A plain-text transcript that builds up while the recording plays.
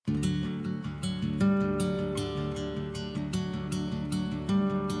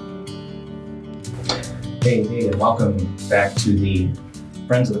Hey, and welcome back to the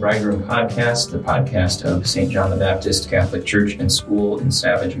Friends of the Bridegroom podcast, the podcast of St. John the Baptist Catholic Church and School in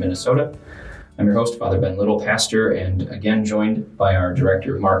Savage, Minnesota. I'm your host, Father Ben Little, pastor, and again joined by our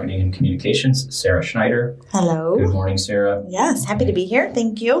Director of Marketing and Communications, Sara Schneider. Hello. Good morning, Sara. Yes, happy to be here.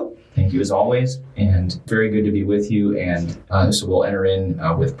 Thank you. Thank you as always, and very good to be with you. And so we'll enter in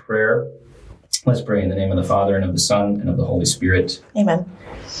with prayer. Let's pray in the name of the Father, and of the Son, and of the Holy Spirit. Amen.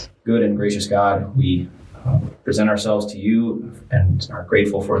 Good and gracious God, we present ourselves to you and are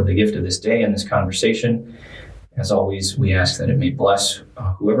grateful for the gift of this day and this conversation. As always, we ask that it may bless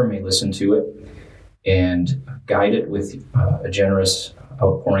whoever may listen to it and guide it with a generous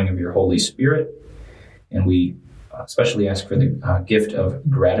outpouring of your Holy Spirit. And we especially ask for the gift of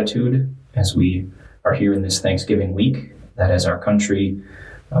gratitude as we are here in this Thanksgiving week, that as our country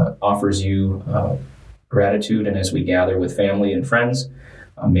offers you gratitude, and as we gather with family and friends,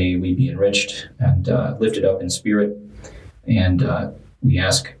 may we be enriched and lifted up in spirit. And we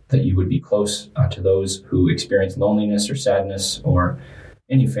ask that you would be close to those who experience loneliness or sadness, or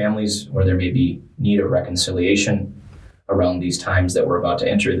any families where there may be need of reconciliation around these times that we're about to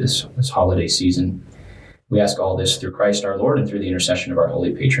enter this holiday season. We ask all this through Christ our Lord and through the intercession of our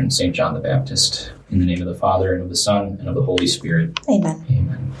holy patron, St. John the Baptist. In the name of the Father, and of the Son, and of the Holy Spirit. Amen.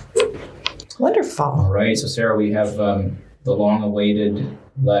 Amen. Wonderful. All right. So, Sara, we have the long-awaited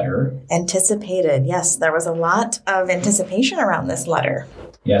letter. Anticipated. Yes, there was a lot of anticipation around this letter.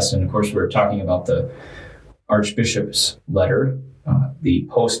 Yes, and of course we're talking about the Archbishop's letter, the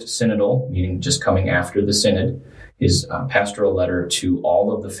post-synodal, meaning just coming after the synod, his pastoral letter to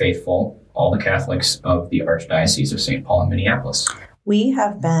all of the faithful, all the Catholics of the Archdiocese of St. Paul in Minneapolis. We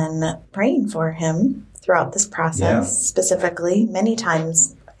have been praying for him throughout this process, specifically many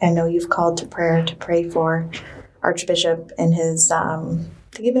times. I know you've called to prayer to pray for Archbishop and his,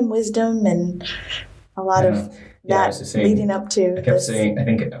 to give him wisdom and a lot of that leading up to. I kept saying, I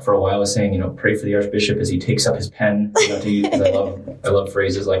think for a while I was saying, pray for the Archbishop as he takes up his pen, to use, because I love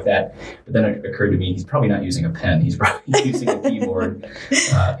phrases like that. But then it occurred to me, he's probably not using a pen. He's probably using a keyboard,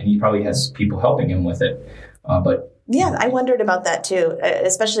 and he probably has people helping him with it. Yeah, I wondered about that too,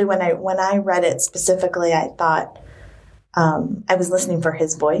 especially when I read it specifically. I thought I was listening for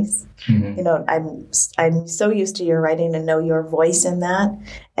his voice. Mm-hmm. I'm so used to your writing and know your voice in that,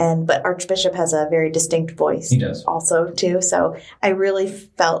 but Archbishop has a very distinct voice. He does also too. So I really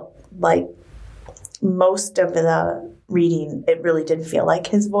felt like most of the reading, it really did feel like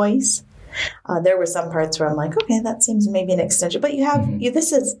his voice. There were some parts where I'm like, okay, that seems maybe an extension. But you have,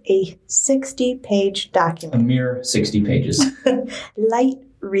 this is a 60-page document. A mere 60 pages. Light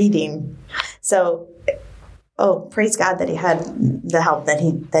reading. So, praise God that he had the help that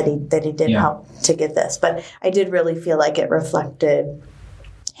he did help to get this. But I did really feel like it reflected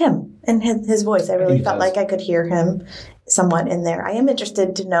him and his voice. I really felt like I could hear him somewhat in there. I am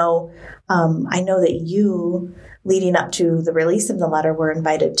interested to know, I know that you, leading up to the release of the letter, were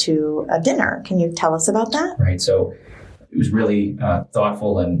invited to a dinner. Can you tell us about that? Right. So it was really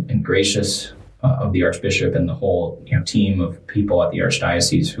thoughtful and gracious of the Archbishop and the whole team of people at the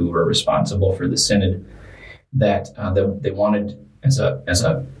Archdiocese who were responsible for the synod, that they wanted as a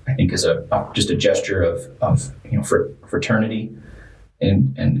just a gesture of fraternity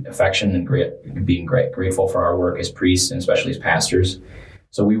and affection and being grateful for our work as priests and especially as pastors.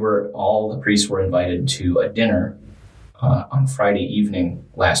 So all the priests were invited to a dinner on Friday evening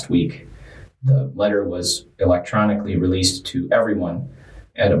last week. The letter was electronically released to everyone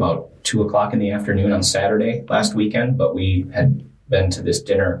at about 2:00 in the afternoon on Saturday last weekend, but we had been to this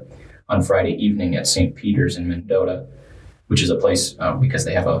dinner on Friday evening at St. Peter's in Mendota, which is a place because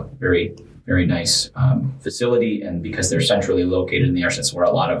they have a very, very nice facility, and because they're centrally located in the Archdiocese where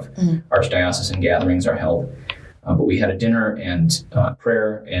a lot of archdiocesan gatherings are held. But we had a dinner and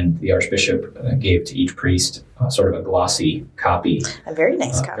prayer, and the Archbishop gave to each priest sort of a glossy copy. A very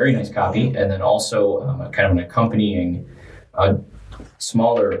nice copy. Very nice copy. And then also kind of an accompanying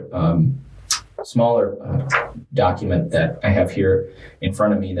smaller document that I have here in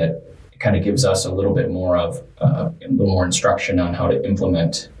front of me that kind of gives us a little bit more of a little more instruction on how to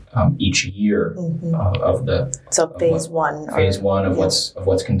implement each year of the phase one of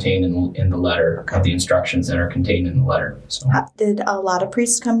what's contained in the letter, of the instructions that are contained in the letter. So, did a lot of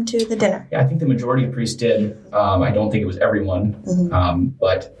priests come to the dinner? Yeah, I think the majority of priests did. I don't think it was everyone,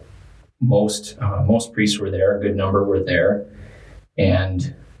 but most priests were there. A good number were there,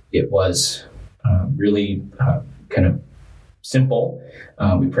 and it was really kind of simple.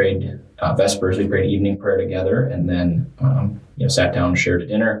 We prayed Vespers, we prayed evening prayer together, and then sat down, shared a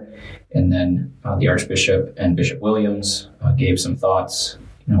dinner, and then the Archbishop and Bishop Williams gave some thoughts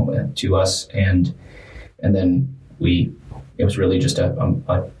to us, and And then it was really just a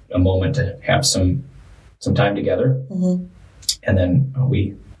moment to have some time together. Mm-hmm. And then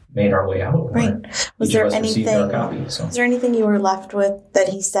we made our way out. Right. Was there anything you were left with that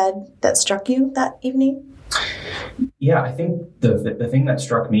he said that struck you that evening? Yeah, I think the thing that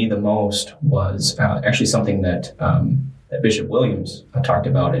struck me the most was actually something that Bishop Williams talked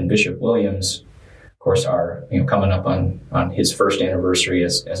about. And Bishop Williams, of course, are coming up on his first anniversary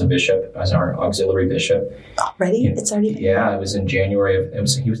as a bishop, as our auxiliary bishop. Already? It's already been? Yeah, it was in January.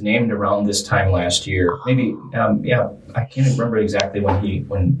 He was named around this time last year. Maybe, I can't remember exactly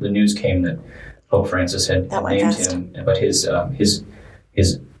when the news came that Pope Francis had named him, but his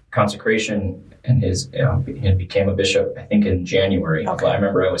consecration and he became a bishop, I think, in January. Okay. I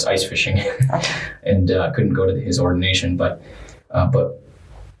remember I was ice fishing and couldn't go to his ordination, but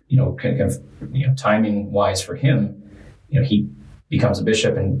timing wise for him, he becomes a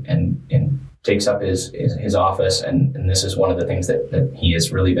bishop and takes up his office, and this is one of the things that he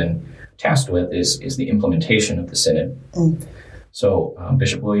has really been tasked with is the implementation of the synod. Mm. So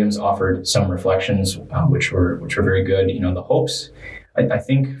Bishop Williams offered some reflections which were very good. The hopes. I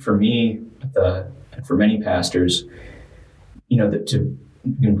think for me, and for many pastors, that to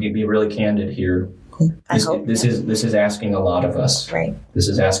be really candid here, this is asking a lot of us. Right. This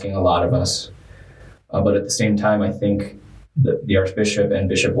is asking a lot of us. But at the same time, I think the Archbishop and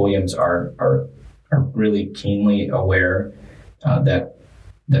Bishop Williams are really keenly aware that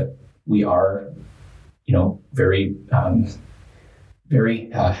we are, very very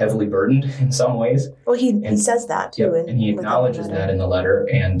heavily burdened in some ways. Well, he says that too. Yep, and he acknowledges that in the letter.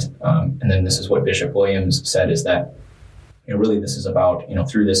 And then this is what Bishop Williams said, is that, really this is about,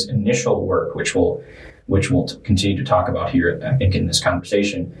 through this initial work, which we'll continue to talk about here, I think, in this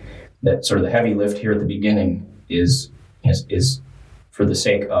conversation, that sort of the heavy lift here at the beginning is for the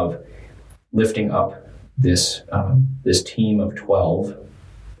sake of lifting up this team of 12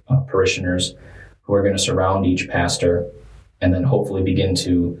 parishioners who are going to surround each pastor, and then hopefully begin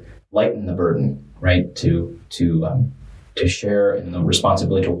to lighten the burden, right? To share in the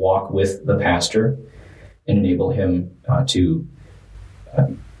responsibility to walk with the pastor and enable him to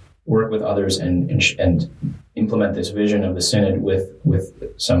work with others and implement this vision of the synod with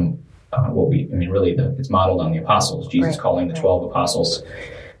some it's modeled on the apostles. Jesus calling the 12 apostles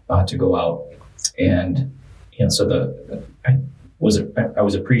to go out, and so I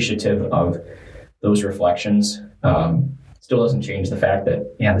was appreciative of those reflections. Still doesn't change the fact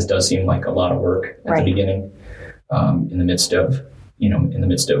that this does seem like a lot of work at the beginning, in the midst of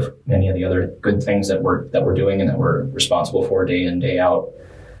many of the other good things that we're doing and that we're responsible for day in, day out.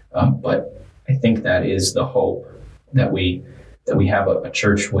 But I think that is the hope, that we have a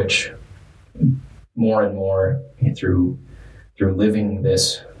church which more and more through living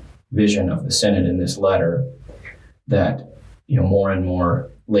this vision of the synod in this letter, that more and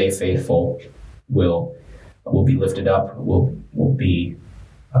more lay faithful will be lifted up, will be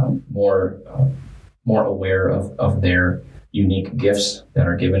more aware of their unique gifts that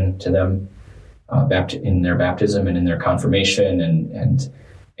are given to them in their baptism and in their confirmation,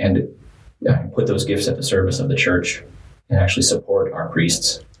 and put those gifts at the service of the church and actually support our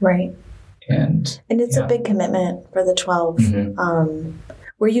priests. Right. And it's a big commitment for the 12. Mm-hmm.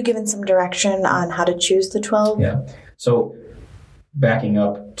 Were you given some direction on how to choose the 12? Yeah. So backing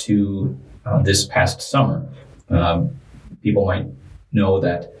up to this past summer, people might know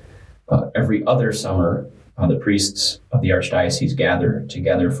that every other summer, the priests of the Archdiocese gather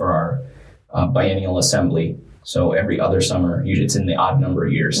together for our biennial assembly. So every other summer, usually it's in the odd number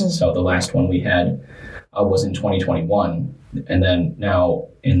of years. Mm-hmm. So the last one we had was in 2021. And then now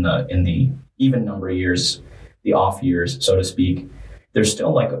in the even number of years, the off years, so to speak, there's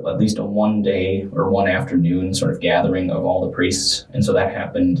still like at least a one day or one afternoon sort of gathering of all the priests. And so that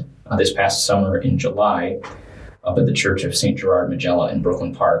happened this past summer in July up at the Church of St. Gerard Majella in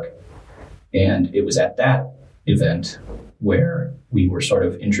Brooklyn Park. And it was at that event where we were sort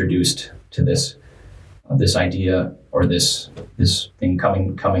of introduced to this idea, or this thing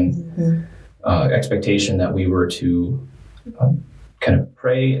coming mm-hmm. Expectation that we were to kind of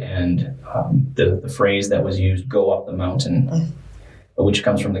pray, and the phrase that was used, "go up the mountain," mm-hmm. which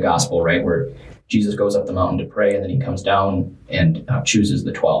comes from the gospel, right, where Jesus goes up the mountain to pray, and then he comes down and chooses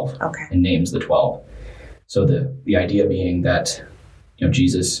the 12 and names the 12. So the idea being that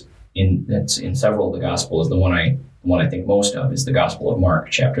Jesus that's in several of the Gospels, the one I think most of is the Gospel of Mark,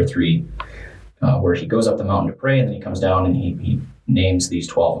 chapter 3, where he goes up the mountain to pray, and then he comes down and he names these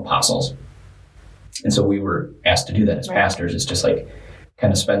 12 apostles. And so we were asked to do that as pastors. It's just like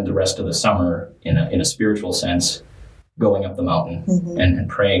kind of spend the rest of the summer in a spiritual sense, going up the mountain and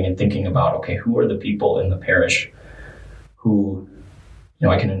praying and thinking about, okay, who are the people in the parish who,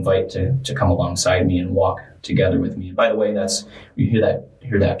 I can invite to come alongside me and walk together with me. And by the way, you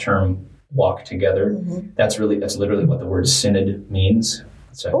hear that term, walk together. That's literally what the word synod means.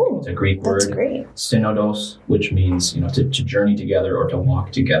 It's a Greek word, synodos, which means, to journey together or to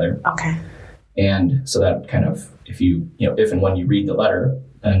walk together. Okay. And so that kind of, if and when you read the letter,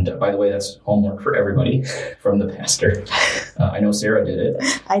 and by the way, that's homework for everybody from the pastor. I know Sara did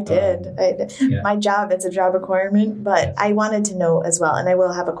it. I did. Yeah. My job, it's a job requirement, but I wanted to know as well. And I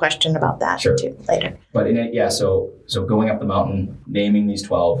will have a question about that too later. But so going up the mountain, naming these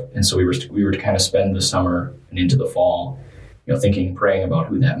 12. And so we were to kind of spend the summer and into the fall, thinking, praying about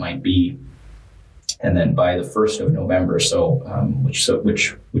who that might be. And then by the 1st of November,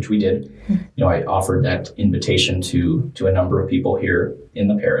 which we did, I offered that invitation to a number of people here in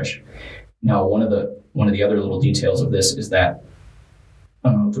the parish. Now, one of the other little details of this is that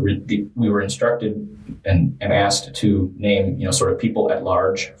we were instructed and asked to name, sort of people at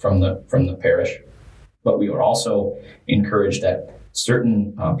large from the parish, but we were also encouraged that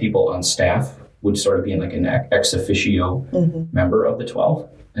certain people on staff would sort of be like an ex officio member of the 12,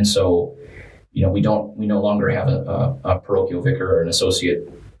 and so. We no longer have a parochial vicar or an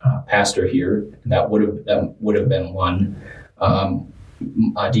associate pastor here. That would have been one.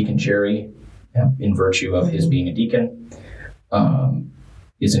 Deacon Jerry, in virtue of his being a deacon,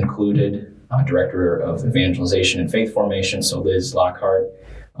 is included. Director of Evangelization and Faith Formation, so Liz Lockhart.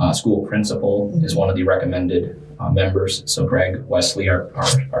 School principal is one of the recommended members. So Greg Wesley,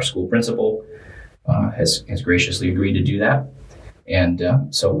 our school principal, has graciously agreed to do that, and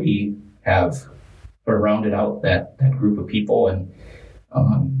so we have sort of rounded out that group of people, and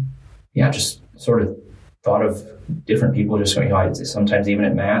just sort of thought of different people just going, sometimes even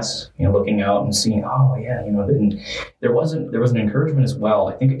at Mass, looking out and seeing, and there was an encouragement as well.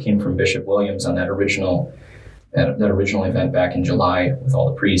 I think it came from Bishop Williams on that original event back in July with all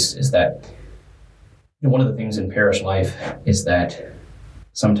the priests, is that one of the things in parish life is that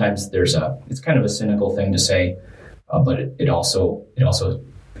sometimes it's kind of a cynical thing to say, but it also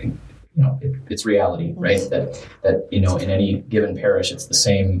it's reality, right? That in any given parish, it's the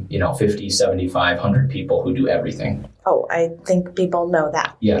same, 50, 75, 100 people who do everything. Oh, I think people know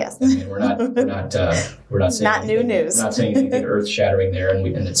that. Yeah. Yes. I mean, we're not saying not new news. We're not saying anything earth shattering there, and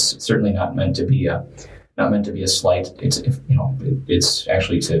it's certainly not meant to be a slight. It's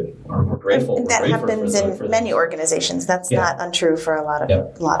actually we're grateful. And that happens in many organizations. That's not untrue for a lot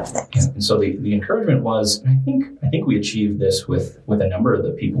of things. Yeah. And so the encouragement was, and I think we achieved this with a number of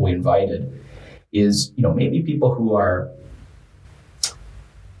the people we invited, is maybe people who are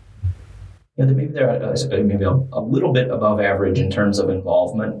maybe they're maybe a little bit above average in terms of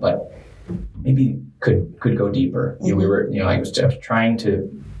involvement, but maybe could go deeper. I was trying to.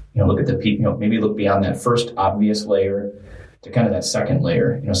 Look at the people, maybe look beyond that first obvious layer to kind of that second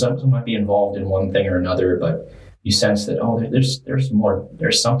layer. Some might be involved in one thing or another, but you sense that, there's more,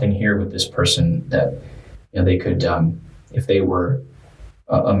 there's something here with this person that, they could, if they were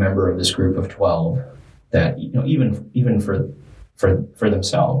a member of this group of 12, that, even for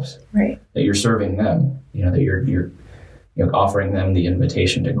themselves, right, that you're serving them, that you're offering them the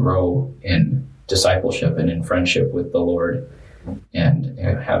invitation to grow in discipleship and in friendship with the Lord. And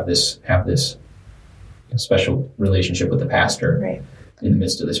have this special relationship with the pastor in the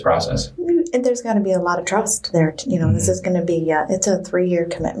midst of this process. And there's got to be a lot of trust there. This is going to be it's a 3-year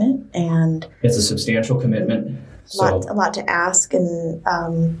commitment, and it's a substantial commitment. A lot to ask, and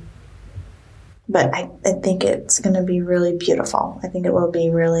but I think it's going to be really beautiful. I think it will be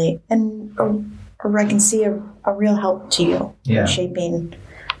really, and I can see a real help to you in shaping.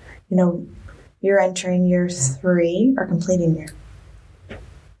 You're entering year 3 or completing year.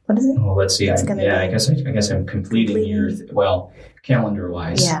 What is it? Well, let's see. I guess I'm completing year. Calendar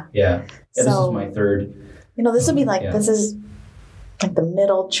wise. Yeah. This is my 3rd. This will be this is like the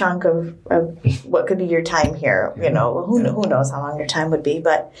middle chunk of what could be your time here. Who knows how long your time would be,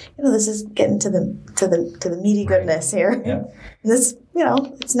 but this is getting to the meaty goodness here. Yeah. This,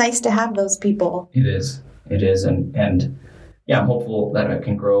 it's nice to have those people. It is, and. Yeah, I'm hopeful that I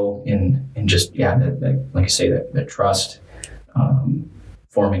can grow in just that, like I say, that trust,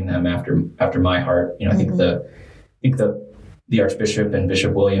 forming them after my heart. I think the Archbishop and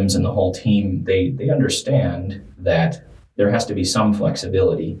Bishop Williams and the whole team, they understand that there has to be some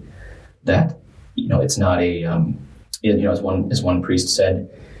flexibility. That it's not a as one priest said,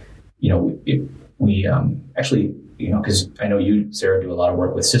 we actually. Because I know you, Sara, do a lot of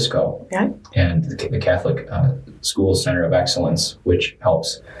work with Cisco and the Catholic Schools Center of Excellence, which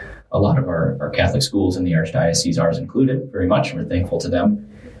helps a lot of our Catholic schools in the Archdiocese, ours included, very much. We're thankful to them.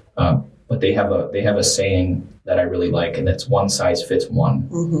 But they have a saying that I really like, and that's one size fits one.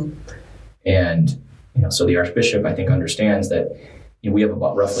 Mm-hmm. And so the Archbishop, I think, understands that we have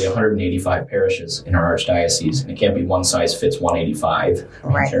about roughly 185 parishes in our Archdiocese, and it can't be one size fits 185.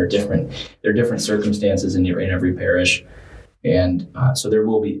 Right. There are different circumstances in every parish, and so there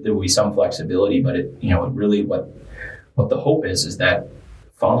will be some flexibility. But it really what the hope is that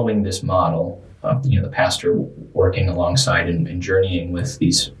following this model of the pastor working alongside and journeying with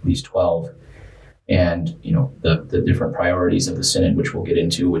these 12, and the different priorities of the Synod, which we'll get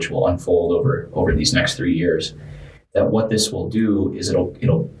into, which will unfold over these next 3 years. That what this will do is it'll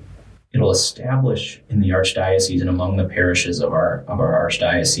establish in the Archdiocese and among the parishes of our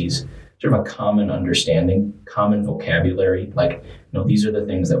Archdiocese sort of a common understanding, common vocabulary. Like, these are the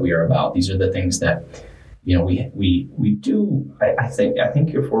things that we are about. These are the things that we do. I think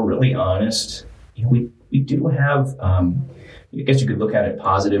if we're really honest, we do have. I guess you could look at it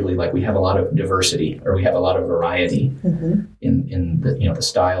positively, like we have a lot of diversity, or we have a lot of variety mm-hmm. in the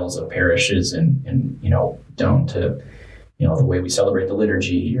styles of parishes, and down to the way we celebrate the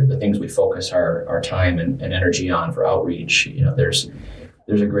liturgy, or the things we focus our time and energy on for outreach. There's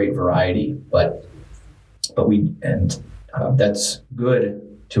a great variety, but that's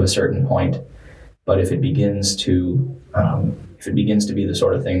good to a certain point. But if it begins to be the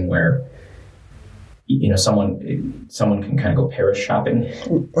sort of thing where someone can kind of go parish shopping,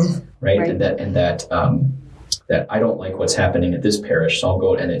 right? And that I don't like what's happening at this parish, so I'll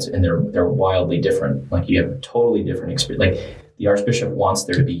go, and they're wildly different. Like, you have a totally different experience. Like, the Archbishop wants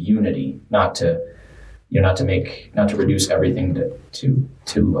there to be unity, not to reduce everything to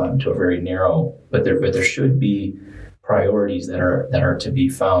a very narrow. But there should be priorities that are to be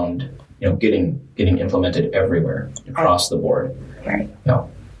found, getting implemented everywhere across the board. Right.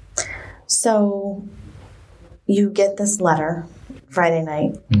 So you get this letter Friday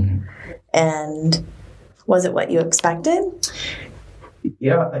night, mm-hmm. and was it what you expected?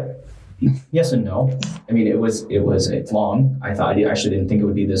 Yeah. Yes and no. I mean, it's long. I actually didn't think it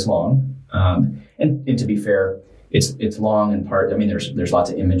would be this long. And to be fair, it's long in part. I mean, there's lots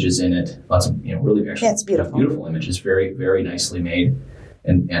of images in it, lots of really actually it's beautiful images, very very nicely made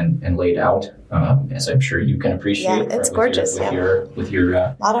and laid out, as I'm sure you can appreciate. Yeah, it's gorgeous. With your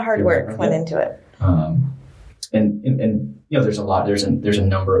a lot of hard work went into it. And there's a lot. There's a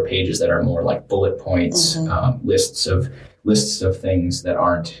number of pages that are more like bullet points, mm-hmm. lists of things that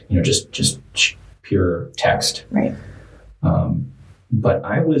aren't just pure text. Right. But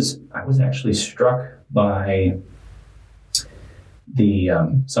I was actually struck by the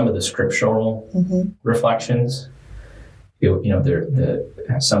some of the scriptural mm-hmm. reflections.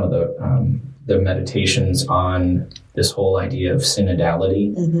 Some of the meditations on this whole idea of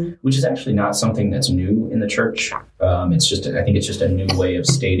synodality, mm-hmm. which is actually not something that's new in the church. I think it's just a new way of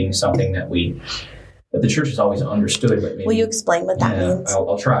stating something that the church has always understood. But maybe, will you explain what that means?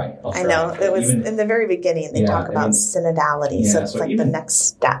 I'll try. I know it was in the very beginning. They talk about synodality, so it's like the next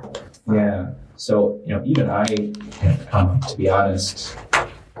step. Yeah. So even I, to be honest,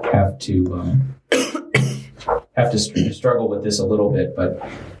 have to struggle with this a little bit, but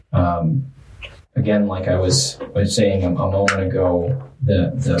again, like I was saying a moment ago,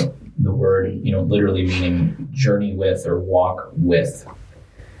 the word literally meaning journey with or walk with.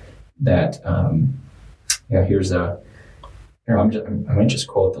 That I might just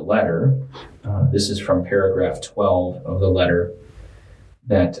quote the letter. This is from paragraph 12 of the letter.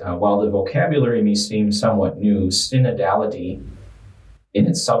 That while the vocabulary may seem somewhat new, synodality in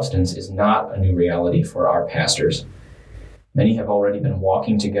its substance is not a new reality for our pastors. Many have already been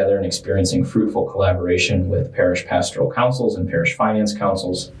walking together and experiencing fruitful collaboration with parish pastoral councils and parish finance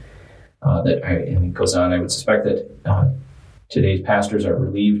councils. And it goes on, I would suspect that today's pastors are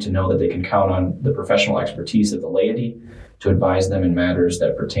relieved to know that they can count on the professional expertise of the laity to advise them in matters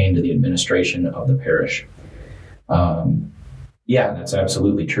that pertain to the administration of the parish. Yeah, that's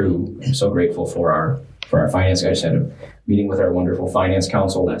absolutely true. I'm so grateful for our finance. I just had a meeting with our wonderful finance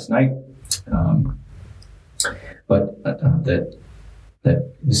council last night. But that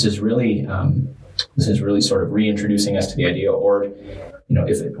this is really sort of reintroducing us to the idea, or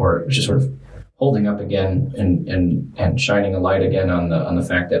just sort of holding up again and shining a light again on the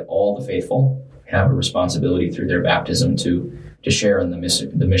fact that all the faithful have a responsibility through their baptism to share in the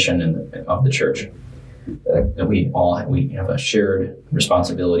mission of the church. That we have a shared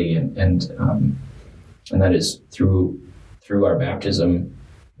responsibility, and that is through our baptism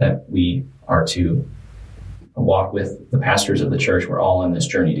that we are to walk with the pastors of the church. We're all on this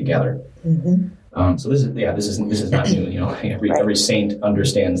journey together. Mm-hmm. So this is not new. Every saint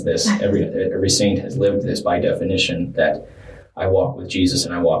understands this. Every saint has lived this by definition, that I walk with Jesus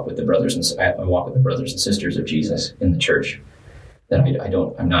and I walk with the brothers and sisters of Jesus in the church. That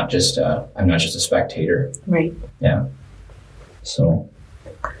I'm not just a spectator. Right. Yeah. So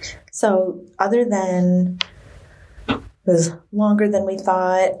other than it was longer than we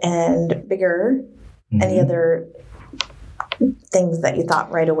thought and bigger, any other things that you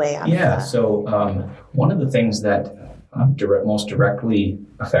thought right away on Yeah. that? So one of the things that most directly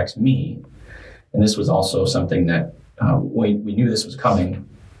affects me, and this was also something that we knew this was coming,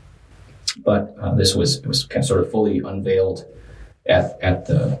 but it was kind of sort of fully unveiled at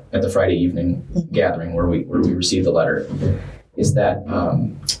the Friday evening gathering where we received the letter, is that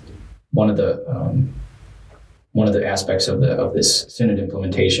one of the aspects of this synod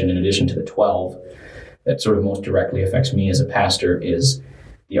implementation, in addition to the 12, that sort of most directly affects me as a pastor, is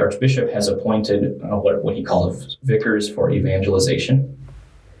the Archbishop has appointed what he calls vicars for evangelization.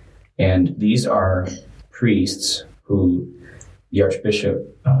 And these are priests who the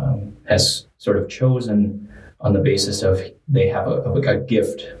Archbishop has sort of chosen on the basis of they have a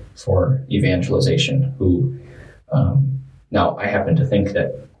gift for evangelization. Who now I happen to think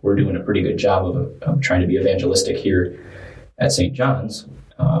that we're doing a pretty good job of trying to be evangelistic here at St. John's.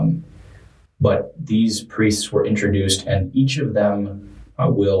 But these priests were introduced, and each of them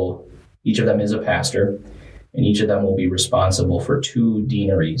is a pastor, and each of them will be responsible for 2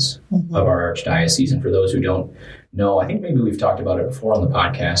 deaneries of our archdiocese. And for those who don't know, I think maybe we've talked about it before on the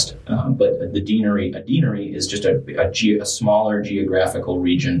podcast, but a deanery is just a smaller geographical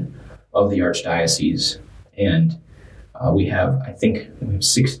region of the archdiocese. And we have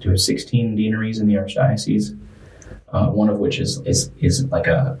 16 deaneries in the archdiocese. One of which is like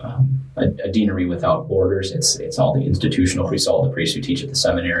a deanery without borders. It's all the institutional priests, all the priests who teach at the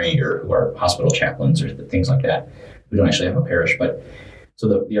seminary or who are hospital chaplains or things like that. We don't actually have a parish, but so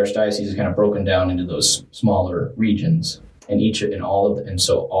the archdiocese is kind of broken down into those smaller regions, and all of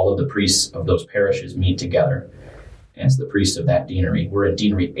the priests of those parishes meet together as the priests of that deanery. We're at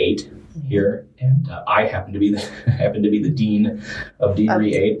Deanery 8 here, and I happen to be the dean of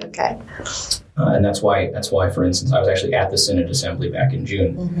Deanery 8. Okay. And that's why, for instance, I was actually at the Synod Assembly back in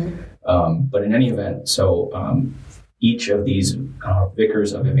June. But in any event, each of these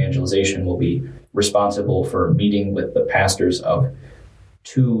vicars of evangelization will be responsible for meeting with the pastors of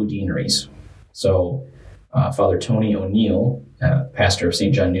 2 deaneries. So Father Tony O'Neill, pastor of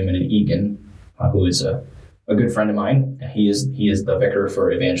St. John Newman in Egan, who is a good friend of mine, he is the vicar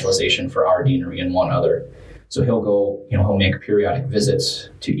for evangelization for our deanery and one other. So he'll go, he'll make periodic visits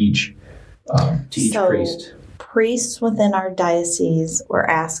to each priest. Priests within our diocese were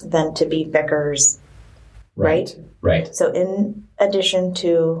asked then to be vicars, right? Right. So in addition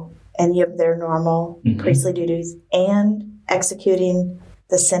to any of their normal priestly duties and executing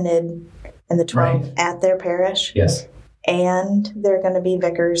the synod and the 12 at their parish. Yes. And they're going to be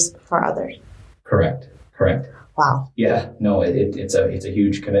vicars for others. Correct. Wow. Yeah. No, it's a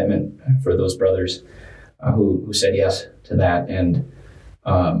huge commitment for those brothers who said yes to that. And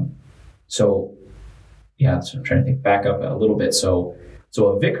so I'm trying to think back up a little bit. So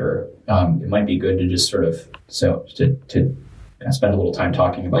a vicar, it might be good to just sort of to spend a little time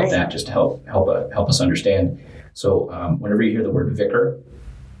talking about that, just to help us understand. So whenever you hear the word vicar,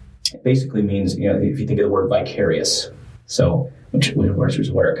 it basically means, if you think of the word vicarious, which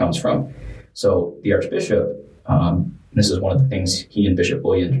is where it comes from. So the Archbishop, this is one of the things he and Bishop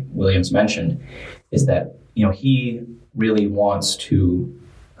Williams mentioned, is that he really wants to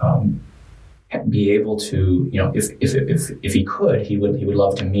be able to, if he could, he would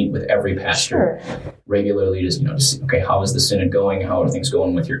love to meet with every pastor regularly, just to see, okay, how is the synod going? How are things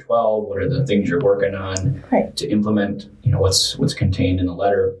going with your 12? What are the things you're working on to implement? What's contained in the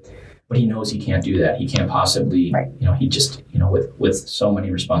letter. But he knows he can't do that. He can't possibly, he just, with so many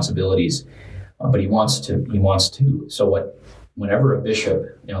responsibilities. But he wants to. So whenever a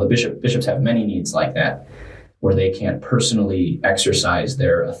bishop, bishops have many needs like that, where they can't personally exercise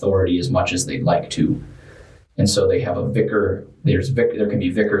their authority as much as they'd like to. And so they have a vicar. There can be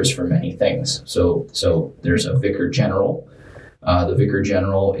vicars for many things. So there's a vicar general. The vicar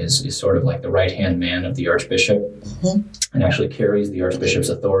general is sort of like the right-hand man of the archbishop and actually carries the archbishop's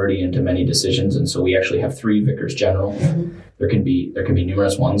authority into many decisions. And so we actually have 3 vicars general. There can be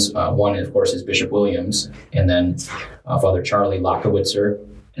numerous ones. One, of course, is Bishop Williams, and then Father Charlie Lockowitzer,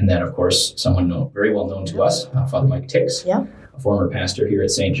 and then, of course, someone very well known to us, Father Mike Tix, a former pastor here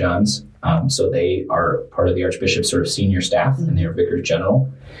at St. John's. So they are part of the Archbishop's sort of senior staff, and they are vicars general.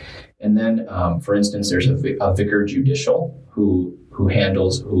 And then, for instance, there's a vicar judicial who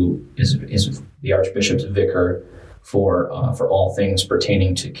who is the Archbishop's vicar for all things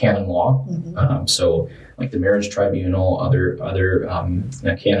pertaining to canon law. So like the marriage tribunal, other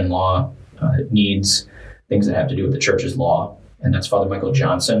canon law needs, things that have to do with the church's law. And that's Father Michael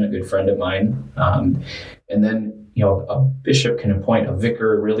Johnson, a good friend of mine. And then, a bishop can appoint a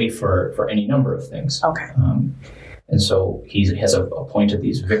vicar really for any number of things. Okay. And so he has appointed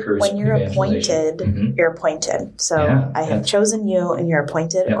these vicars. When you're appointed, you're appointed. So I have chosen you and you're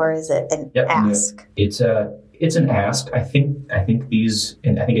appointed, or is it an ask? It's an ask. I think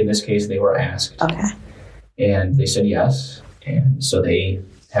in this case they were asked. Okay. And they said yes. And so they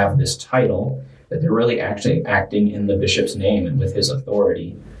have this title that they're really actually acting in the bishop's name and with his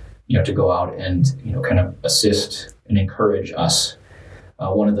authority, to go out and, kind of assist and encourage us.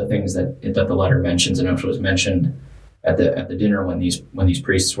 One of the things that the letter mentions, and it was mentioned at the dinner when these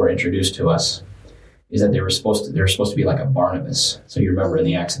priests were introduced to us, is that they're supposed to be like a Barnabas. So you remember in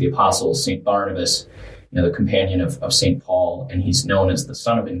the Acts of the Apostles, St. Barnabas, the companion of St. Paul, and he's known as the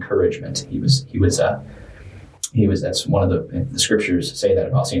son of encouragement. That's one of the scriptures say that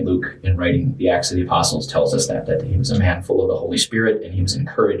about St. Luke in writing the Acts of the Apostles, tells us that he was a man full of the Holy Spirit, and he was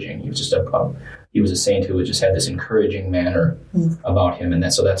encouraging. He was just he was a saint who just had this encouraging manner about him. And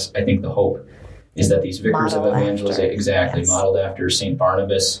that's I think the hope is that these vicars of evangelization, modeled after St.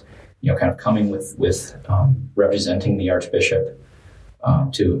 Barnabas, kind of coming with representing the Archbishop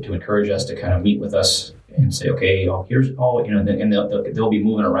to encourage us to kind of meet with us and say, okay, here's all, and they'll be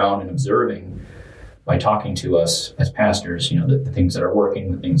moving around and observing by talking to us as pastors, the things that are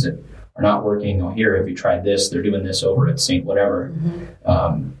working, the things that are not working. Here, have you tried this? They're doing this over at Saint whatever.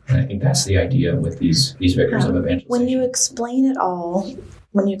 And I think that's the idea with these vicars of evangelization. When you explain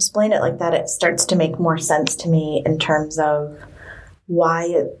it like that, it starts to make more sense to me in terms of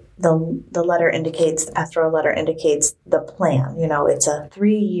why the letter indicates, the pastoral letter indicates the plan. It's a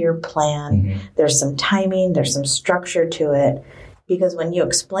 3-year plan. There's some timing, there's some structure to it. Because when you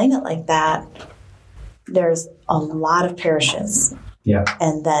explain it like that, there's a lot of parishes. Yeah.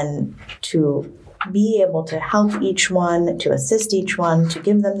 And then to be able to help each one, to assist each one, to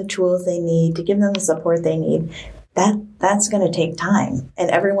give them the tools they need, to give them the support they need, that's going to take time. And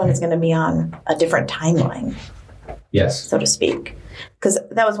everyone is going to be on a different timeline. Yes. So to speak. Because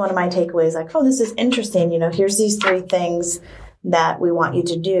that was one of my takeaways, like, this is interesting. Here's these 3 things that we want you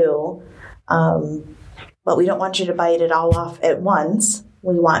to do. But we don't want you to bite it all off at once.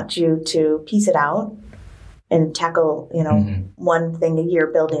 We want you to piece it out and tackle, one thing a year,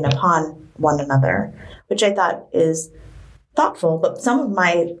 building upon one another, which I thought is thoughtful. But some of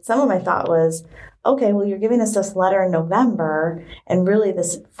my thought was, okay, well, you're giving us this letter in November, and really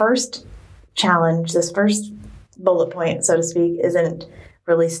this first challenge, this first bullet point, so to speak, isn't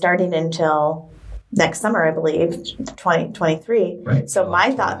really starting until next summer, I believe, 2023. Right. So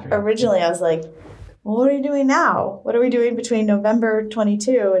my thought originally, I was like, well, what are you doing now? What are we doing between November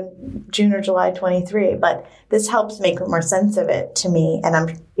 22 and June or July 23? But this helps make more sense of it to me. And I'm,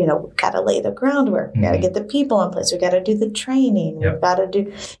 we've got to lay the groundwork. We've got to get the people in place. We've got to do the training. Yep. We've got to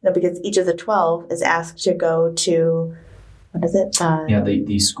do, because each of the 12 is asked to go to, what is it?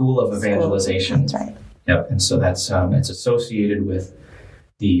 The School of Evangelization. That's right. Yep. And so it's associated with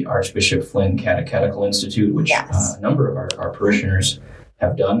the Archbishop Flynn Catechetical Institute, which a number of our parishioners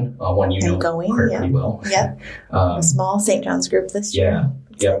have done. One pretty well. Yeah. A small St. John's group this year.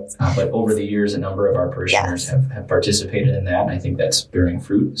 Yeah. But over the years, a number of our parishioners have participated in that, and I think that's bearing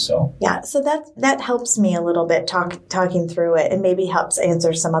fruit. So so that helps me a little bit talking through it, and maybe helps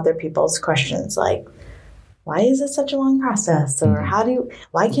answer some other people's questions, like, why is it such a long process? Or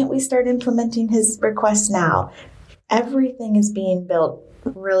why can't we start implementing his requests now? Everything is being built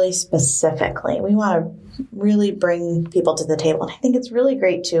really specifically. We want to really bring people to the table. And I think it's really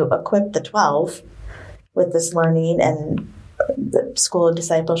great to equip the 12 with this learning and the School of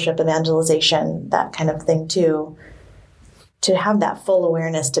Discipleship, Evangelization, that kind of thing too, to have that full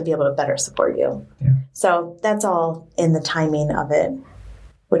awareness to be able to better support you. Yeah. So that's all in the timing of it,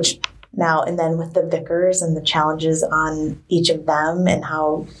 which now, and then with the vicars and the challenges on each of them and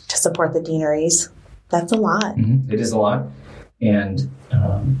how to support the deaneries, that's a lot. It is a lot. And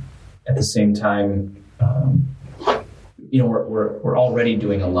at the same time, we're already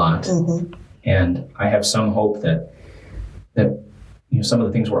doing a lot, and I have some hope that some of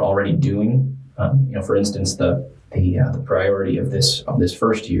the things we're already doing. For instance, the priority of this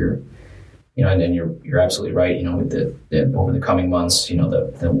first year, and then you're absolutely right. With the over the coming months,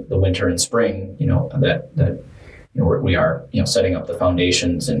 the winter and spring, we are setting up the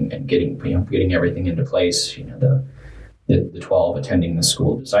foundations and getting everything into place. The the 12 attending the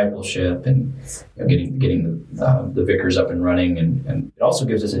school of discipleship and getting the vicars up and running. And it also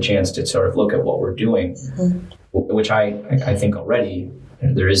gives us a chance to sort of look at what we're doing, which I think already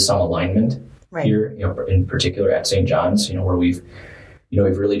there is some alignment here, in particular at St. John's, where we've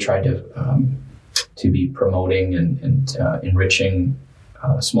really tried to be promoting and enriching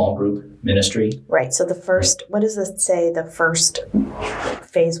small group ministry. Right. So the first, what does it say the first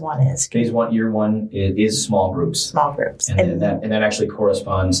phase 1 is? Phase 1, year 1 is small groups. Small groups. And that actually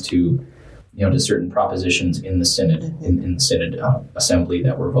corresponds to, to certain propositions in the Synod, in the Synod assembly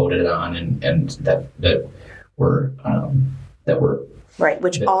that were voted on and that were right,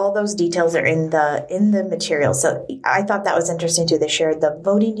 which all those details are in the material. So I thought that was interesting too. They shared the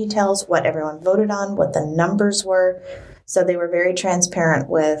voting details, what everyone voted on, what the numbers were. So they were very transparent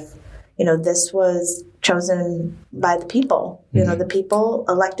with, this was chosen by the people. The people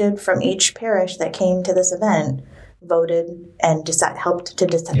elected from each parish that came to this event voted and helped to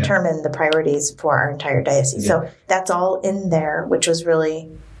determine the priorities for our entire diocese. Yeah. So that's all in there, which was really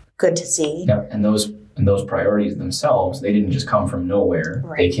good to see. Yeah, and those priorities themselves, they didn't just come from nowhere.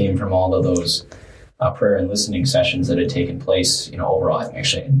 Right. They came from all of those prayer and listening sessions that had taken place, overall,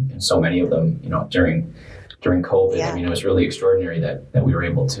 actually, in so many of them, during COVID. Yeah. It was really extraordinary that we were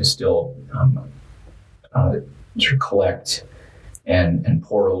able to still sort of collect and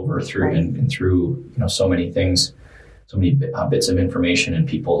pour over through right. and through so many things, so many bits of information and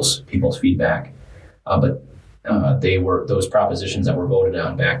people's feedback. But they were those propositions that were voted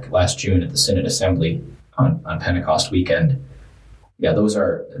on back last June at the Synod Assembly on Pentecost weekend. Yeah, those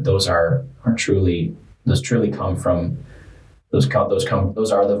truly come from those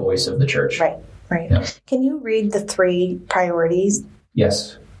are the voice of the church. Right. Right. Yeah. Can you read the 3 priorities?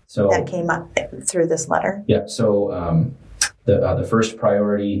 Yes. So that came up through this letter. Yeah. So the first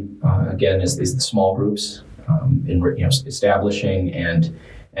priority again is the small groups in establishing and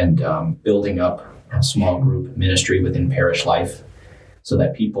building up a small group ministry within parish life, so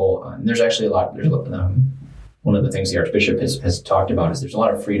that people. There's actually a lot. There's one of the things the Archbishop has talked about is there's a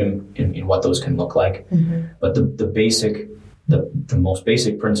lot of freedom in what those can look like. Mm-hmm. But the most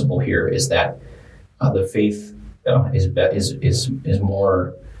basic principle here is that the faith is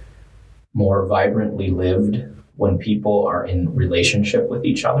more vibrantly lived when people are in relationship with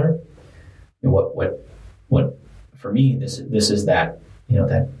each other. What for me this is that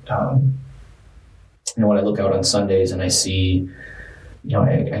when I look out on Sundays and I see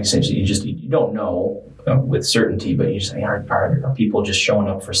I say you don't know with certainty, but you say are people just showing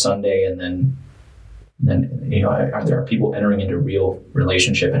up for Sunday and then are there people entering into real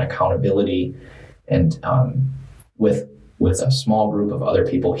relationship and accountability and with a small group of other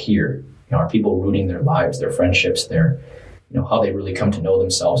people here? Are people rooting their lives, their friendships, their how they really come to know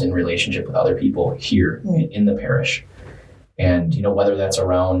themselves in relationship with other people here in the parish? And whether that's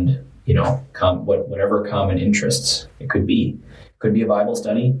around whatever common interests it could be a Bible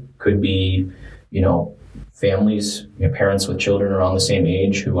study, could be families, parents with children around the same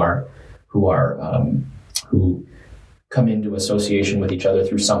age who come into association with each other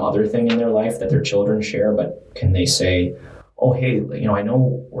through some other thing in their life that their children share, but can they say, oh, hey, I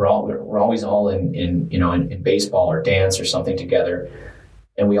know we're always all in baseball or dance or something together,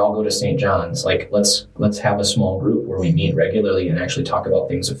 and we all go to St. John's. Like let's have a small group where we meet regularly and actually talk about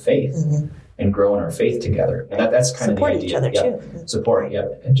things of faith and grow in our faith together. And that's kind support of the idea. Support each other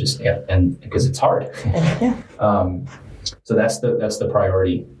too. Support, and because it's hard. So that's the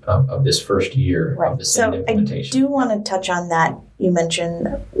priority of this first year of the Synod implementation. I do want to touch on that. You mentioned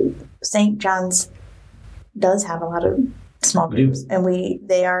St. John's does have a lot of small groups, and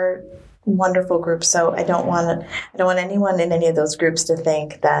they are wonderful groups. So I don't want anyone in any of those groups to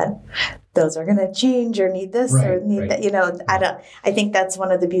think that those are going to change or need this or need that. I think that's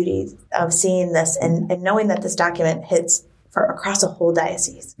one of the beauties of seeing this and knowing that this document hits for across a whole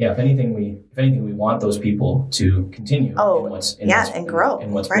diocese. Yeah, if anything, we want those people to continue and grow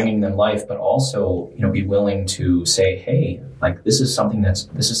and what's bringing them life, but also be willing to say, hey, like this is something that's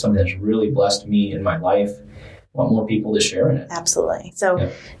really blessed me in my life. I want more people to share in it. Absolutely. So,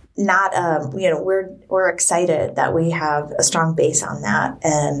 we're excited that we have a strong base on that,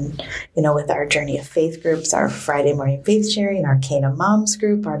 and with our Journey of Faith groups, our Friday morning faith sharing, our Cana Moms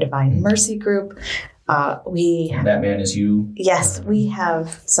group, our Divine Mercy group. That man is you. Yes, we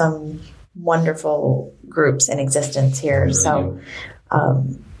have some wonderful groups in existence here. Really so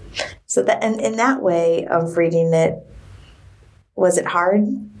that and in that way of reading it, was it hard?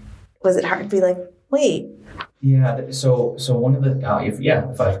 Was it hard to be like, wait? Yeah. So one of the if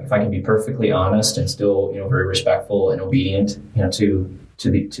I can be perfectly honest and still very respectful and obedient to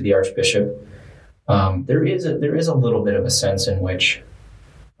the Archbishop, There is a little bit of a sense in which,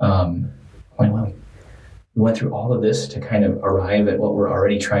 well, we went through all of this to kind of arrive at what we're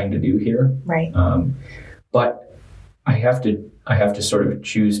already trying to do here. Right. But I have to sort of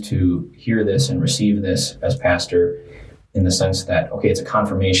choose to hear this and receive this as pastor, in the sense that, okay, it's a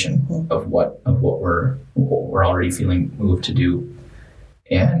confirmation of what we're already feeling moved to do,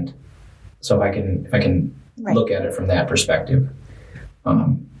 and so if I can right. look at it from that perspective,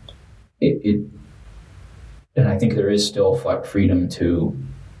 and I think there is still freedom to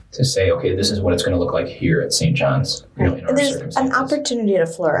say, okay, this is what it's going to look like here at St. John's. Right. And there's an opportunity to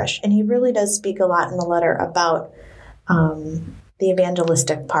flourish, and he really does speak a lot in the letter about the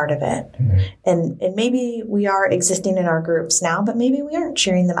evangelistic part of it. Mm-hmm. And maybe we are existing in our groups now, but maybe we aren't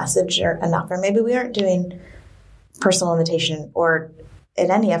sharing the message enough, or maybe we aren't doing personal invitation, or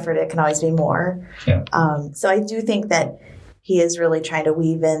in any effort, it can always be more. Yeah. So I do think that he is really trying to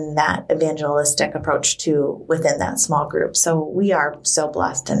weave in that evangelistic approach to within that small group. So we are so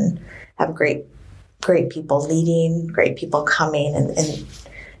blessed and have great people leading, great people coming, and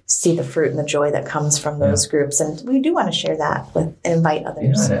see the fruit and the joy that comes from those groups, and we do want to share that and invite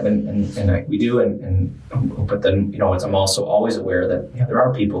others. Yeah, and we do, but then I'm also always aware that there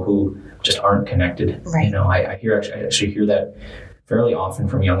are people who just aren't connected. Right. I actually hear that fairly often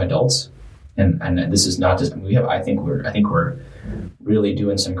from young adults, and this is not just I think we're really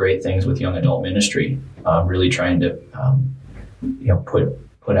doing some great things with young adult ministry, really trying to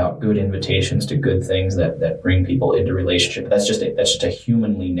put out good invitations to good things that bring people into relationship. That's just a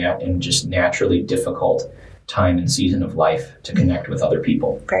humanly and just naturally difficult time and season of life to connect with other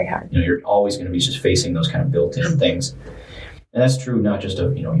people. Very hard. You're always going to be just facing those kind of built-in things, and that's true not just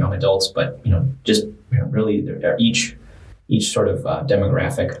of young adults, but just really each sort of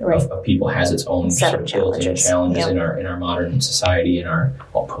demographic right. of people has its own set sort of built-in challenges in our modern society, in our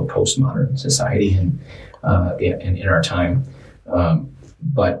postmodern society, and in our time.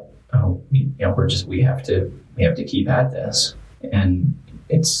 But we have to keep at this, and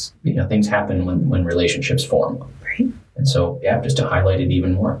it's things happen when relationships form, right? And so just to highlight it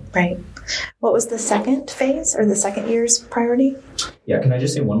even more, right? What was the second phase or the second year's priority? Yeah, can I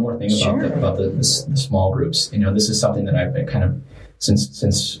just say one more thing about the small groups? This is something that I've been kind of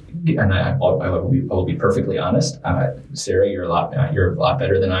since, and I will be perfectly honest. Sara, you're a lot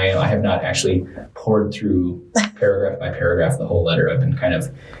better than I am. I have not actually poured through paragraph by paragraph the whole letter. I've been kind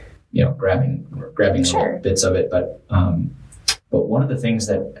of, grabbing little bits of it. But one of the things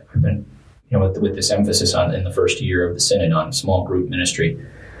that I've been, with this emphasis on in the first year of the Synod on small group ministry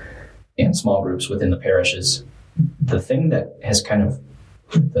and small groups within the parishes, the thing that has kind of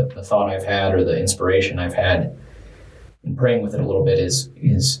the thought I've had, or the inspiration I've had in praying with it a little bit, is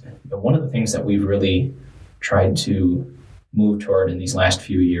one of the things that we've really tried to move toward in these last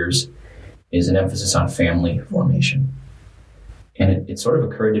few years is an emphasis on family formation. And it sort of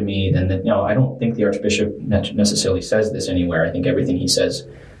occurred to me then that, I don't think the Archbishop necessarily says this anywhere. I think everything he says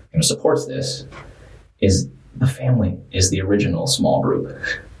supports this, is the family is the original small group.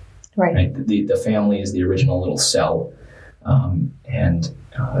 Right? The family is the original little cell.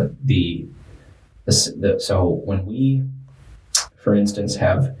 So when we, for instance,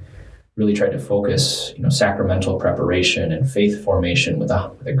 have really tried to focus, sacramental preparation and faith formation with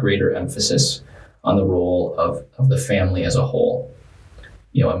a greater emphasis on the role of the family as a whole,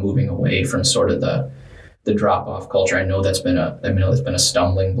 and moving away from sort of the drop-off culture. I know that's been a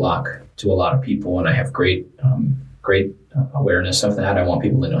stumbling block to a lot of people, and I have great awareness of that. I want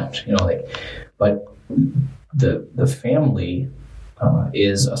people to know, but the family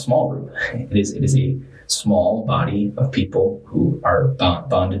is a small group. It is a small body of people who are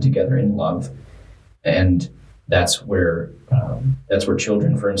bonded together in love, and that's where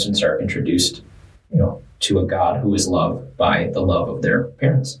children, for instance, are introduced, to a God who is love by the love of their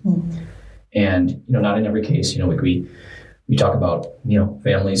parents. Mm-hmm. And not in every case, we talk about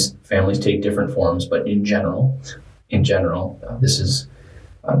families take different forms, but in general, this is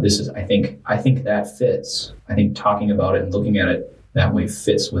I think that fits. I think talking about it and looking at it that way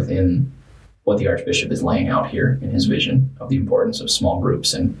fits within what the Archbishop is laying out here in his vision of the importance of small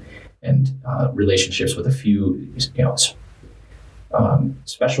groups and relationships with a few,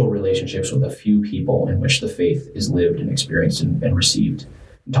 special relationships with a few people in which the faith is lived and experienced and received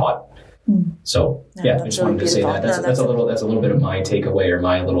and taught. So I just wanted to say that that's a little bit of my takeaway, or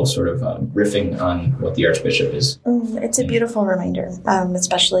my little sort of riffing on what the Archbishop is. It's a beautiful reminder,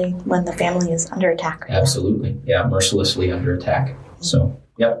 especially when the family is under attack. Right Absolutely, now. Mercilessly under attack. So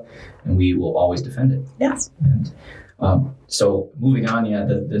and we will always defend it. Yes. And so moving on,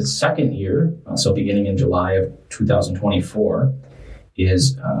 the second year, so beginning in July of 2024,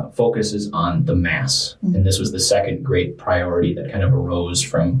 is focuses on the Mass. Mm-hmm. And this was the second great priority that kind of arose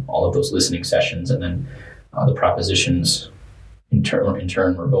from all of those listening sessions. And then the propositions in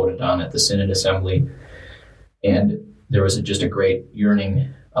turn were voted on at the Synod Assembly. And there was just a great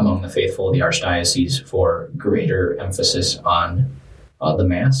yearning among the faithful of the Archdiocese for greater emphasis on the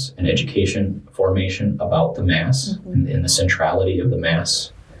Mass and education, formation about the Mass, mm-hmm. and the centrality of the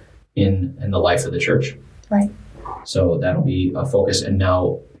Mass in the life of the Church. Right. So that'll be a focus. And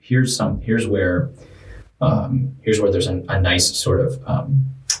now here's where there's a nice sort of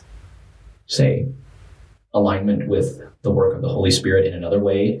say alignment with the work of the Holy Spirit in another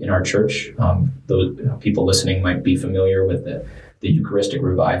way in our church. Those people listening might be familiar with the Eucharistic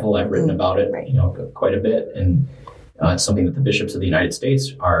revival. I've written about it, right. Quite a bit, and it's something that the bishops of the United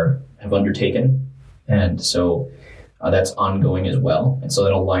States have undertaken, and so that's ongoing as well. And so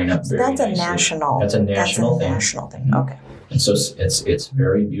that'll line up very nicely. That's a national thing. Mm-hmm. Okay. And so it's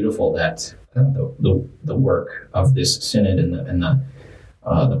very beautiful that the work of this synod and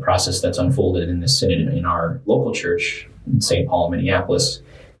the process that's unfolded in this synod in our local church in St. Paul, Minneapolis,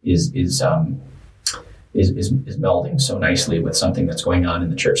 is melding so nicely with something that's going on in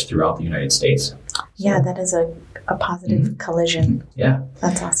the church throughout the United States. Yeah, that is a positive mm-hmm. collision. Mm-hmm. Yeah,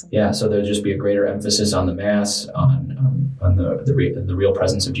 that's awesome. Yeah, so there'll just be a greater emphasis on the Mass, on the real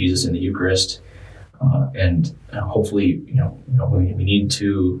presence of Jesus in the Eucharist, and hopefully, we need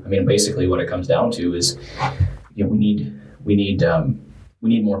to. I mean, basically, what it comes down to is, we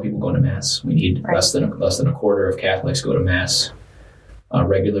need more people going to Mass. We need right. less than a quarter of Catholics go to Mass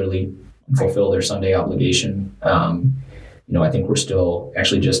regularly and fulfill their Sunday obligation. I think we're still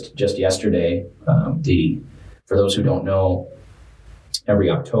actually just yesterday. For those who don't know, every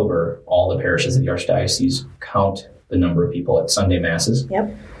October, all the parishes of the Archdiocese count the number of people at Sunday Masses.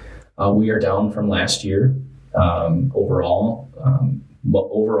 Yep. We are down from last year overall.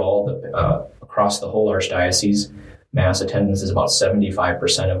 Across the whole Archdiocese, Mass attendance is about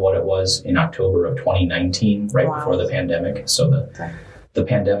 75% of what it was in October of 2019, right wow. before the pandemic. So the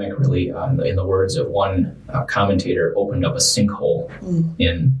pandemic really, in the words of one commentator, opened up a sinkhole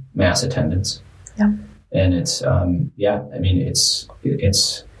in Mass attendance. Yeah. And it's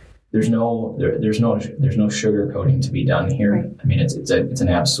there's no sugarcoating to be done here. Right. I mean, it's an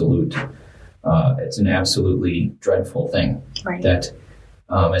absolutely dreadful thing right. that,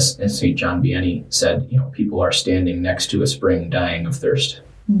 as St. John Vianney said, people are standing next to a spring dying of thirst,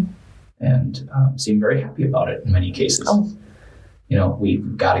 and seem very happy about it in many cases. Oh.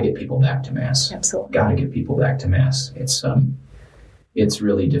 We've got to get people back to Mass. Absolutely. Got to get people back to Mass. It's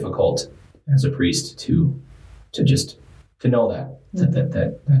really difficult as a priest to know that. I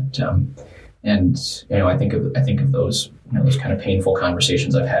think of those those kind of painful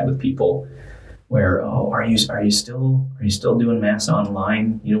conversations I've had with people where, are you still doing Mass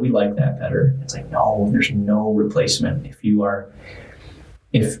online? We like that better. It's like, no, there's no replacement. If you are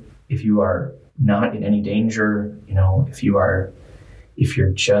not in any danger, if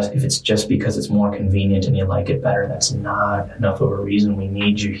it's just because it's more convenient and you like it better, that's not enough of a reason. We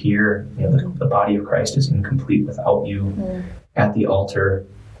need you here. The body of Christ is incomplete without you at the altar.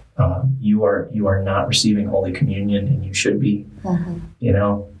 You are not receiving Holy Communion, and you should be.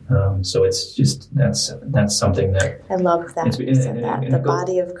 So it's just that's something that I love that you said that. The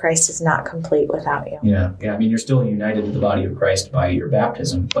body of Christ is not complete without you. Yeah. I mean, you're still united to the body of Christ by your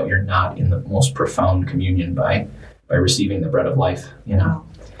baptism, but you're not in the most profound communion by receiving the bread of life, Wow.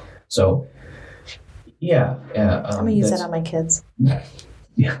 So, yeah. I'm going to use that on my kids.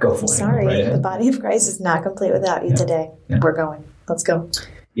 Yeah, go for it. Sorry, the body of Christ is not complete without you today. Yeah. We're going. Let's go.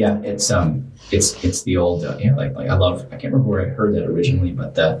 Yeah, it's the old, like I love, I can't remember where I heard that originally,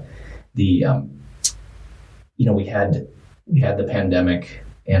 but we had the pandemic,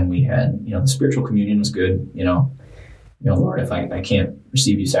 and we had, the spiritual communion was good, Lord, if I can't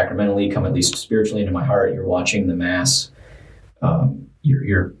receive you sacramentally, come at least spiritually into my heart. You're watching the Mass.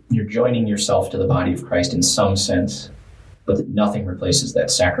 You're joining yourself to the body of Christ in some sense, but nothing replaces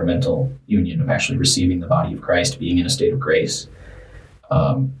that sacramental union of actually receiving the body of Christ, being in a state of grace.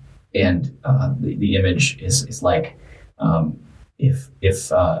 The image is like if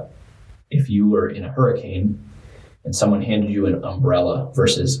you were in a hurricane and someone handed you an umbrella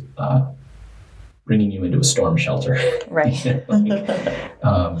versus bringing you into a storm shelter. Right. A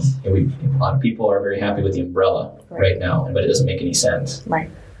lot of people are very happy with the umbrella right now, but it doesn't make any sense. Right.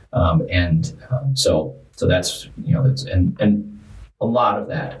 So that's, and a lot of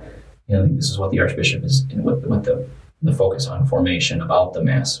that, I think this is what the Archbishop is, what the focus on formation about the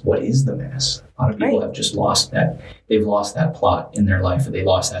Mass. What is the Mass? A lot of people have just lost that. They've lost that plot in their life, or they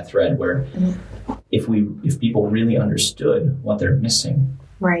lost that thread where if people really understood what they're missing.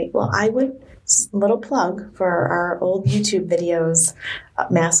 Right. Well, I would, little plug for our old YouTube videos,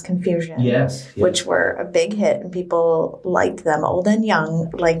 Mass Confusion. Yes. Which were a big hit, and people liked them. Old and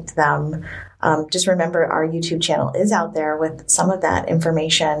young liked them. Just remember, our YouTube channel is out there with some of that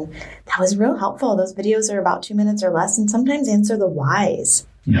information. That was real helpful. Those videos are about 2 minutes or less, and sometimes answer the whys.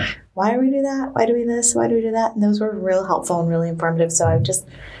 Yeah. Why do we do that? Why do we do this? Why do we do that? And those were real helpful and really informative. So I just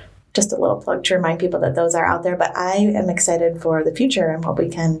a little plug to remind people that those are out there. But I am excited for the future and what we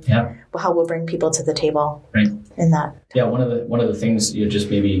can, how we'll bring people to the table in that. Yeah, one of the things, just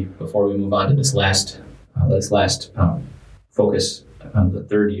maybe before we move on to this last focus on the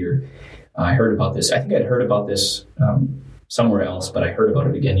third year, I heard about this. I think I'd heard about this somewhere else, but I heard about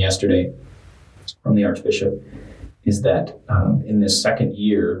it again yesterday from the Archbishop, is that in this second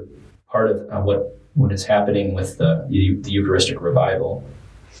year, part of what is happening with the Eucharistic revival,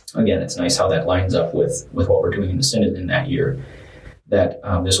 again, it's nice how that lines up with what we're doing in the Synod in that year, that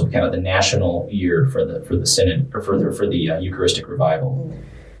this will be kind of the national year for the Synod, or for the Eucharistic revival.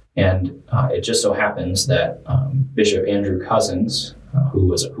 And it just so happens that Bishop Andrew Cousins, who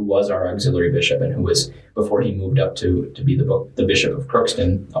was our auxiliary bishop, and who was, before he moved up to be the Bishop of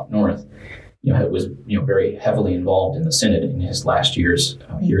Crookston up north, was very heavily involved in the Synod in his last years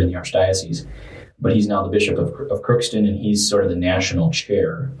here in the Archdiocese. But he's now the Bishop of Crookston, and he's sort of the national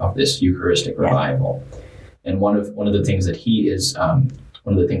chair of this Eucharistic revival. And one of the things that I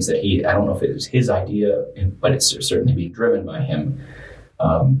don't know if it was his idea, but it's certainly being driven by him.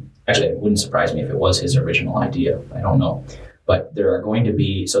 Actually, it wouldn't surprise me if it was his original idea. I don't know. But there are going to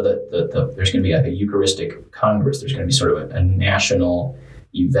be, there's going to be like a Eucharistic Congress. There's going to be sort of a national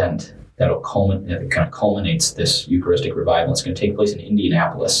event that kind of culminates this Eucharistic revival. It's going to take place in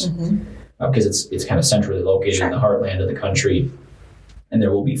Indianapolis. Because it's kind of centrally located in the heartland of the country. And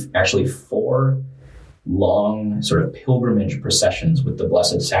there will be actually 4 long sort of pilgrimage processions with the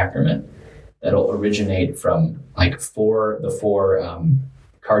Blessed Sacrament that'll originate from the four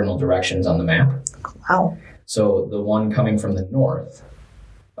cardinal directions on the map. Wow. So the one coming from the north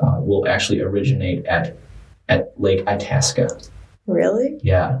will actually originate at Lake Itasca. Really?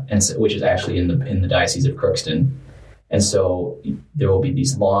 Yeah, and so, which is actually in the Diocese of Crookston. And so there will be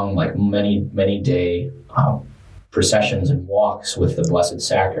these long, many day processions and walks with the Blessed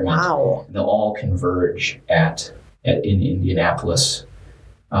Sacrament. Wow. They'll all converge in Indianapolis,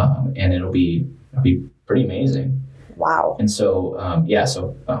 and it'll be pretty amazing. Wow. And so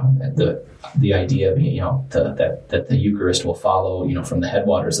the idea being that the Eucharist will follow from the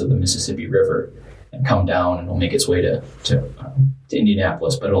headwaters of the Mississippi River and come down, and it'll make its way to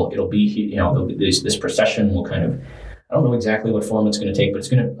Indianapolis. But it'll be this procession will kind of, I don't know exactly what form it's going to take, but it's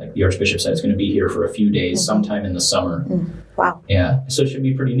going to, like the Archbishop said, it's going to be here for a few days, sometime in the summer. Wow. Yeah. So it should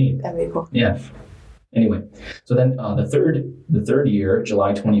be pretty neat. That'd be cool. Yeah. Anyway, so then the third year,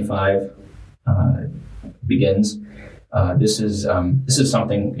 July 25, begins. This is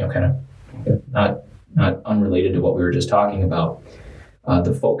something kind of not unrelated to what we were just talking about.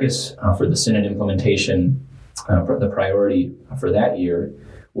 The focus for the Synod implementation, the priority for that year,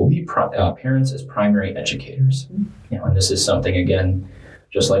 will be parents as primary educators. And this is something, again,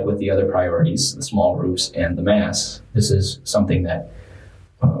 just like with the other priorities, the small groups and the Mass, this is something that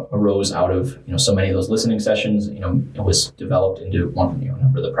arose out of so many of those listening sessions. It was developed into one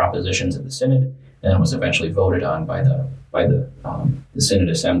number of the propositions of the Synod, and was eventually voted on by the Synod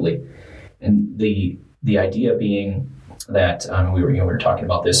Assembly. And the idea being that we were talking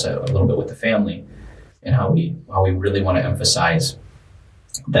about this a little bit with the family, and how we really want to emphasize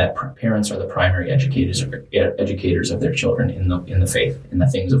that parents are the primary educators of their children in the faith, in the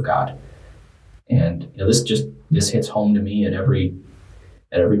things of God. And this hits home to me at every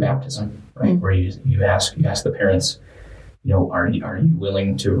baptism, right? Where you ask the parents, are you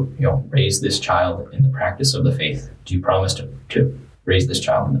willing to raise this child in the practice of the faith? Do you promise to raise this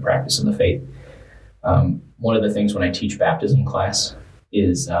child in the practice of the faith? One of the things when I teach baptism class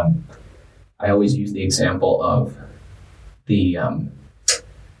is I always use the example of the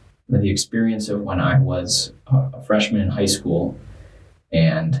experience of when I was a freshman in high school.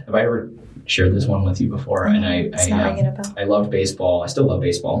 And have I ever shared this one with you before? And I loved baseball. I still love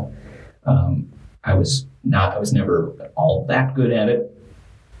baseball. I was never all that good at it,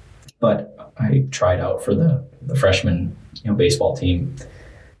 but I tried out for the freshman baseball team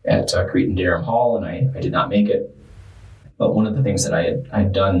at Cretan-Durham Hall, and I did not make it. But one of the things that I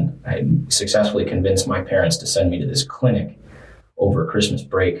had done, I had successfully convinced my parents to send me to this clinic over Christmas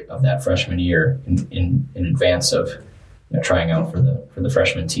break of that freshman year in advance of trying out for the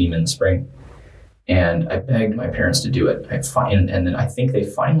freshman team in the spring. And I begged my parents to do it. And then I think they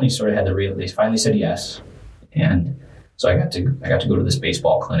finally sort of they finally said yes. And so I got to go to this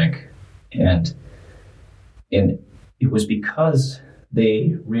baseball clinic, and it was because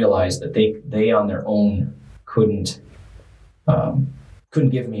they realized that they on their own couldn't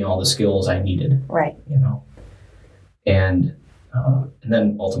give me all the skills I needed. Right. And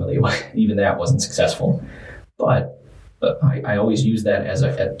then ultimately even that wasn't successful. But I always use that as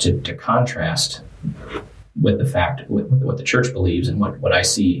to contrast with the fact, with what the church believes and what I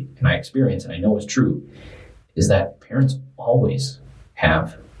see and I experience and I know is true, is that parents always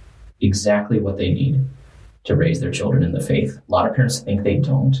have exactly what they need to raise their children in the faith. A lot of parents think they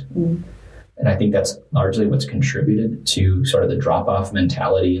don't. Mm. And I think that's largely what's contributed to sort of the drop-off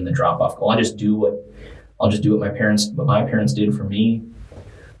mentality and the drop-off goal. I'll just do what my parents did for me,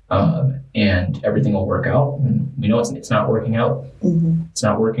 and everything will work out. And we know it's not working out. Mm-hmm. It's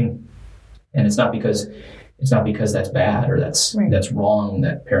not working, and it's not because that's bad or that's wrong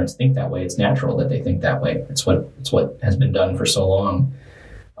that parents think that way. It's natural that they think that way. It's what has been done for so long.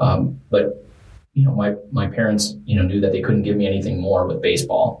 But my parents knew that they couldn't give me anything more with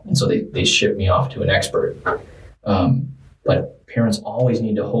baseball, and so they shipped me off to an expert. But parents always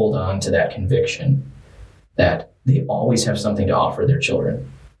need to hold on to that conviction that they always have something to offer their children.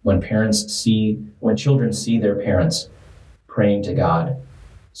 When children see their parents praying to God,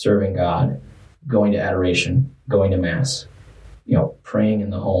 serving God, going to adoration, going to mass, praying in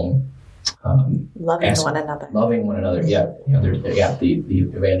the home, loving one another. Yeah. The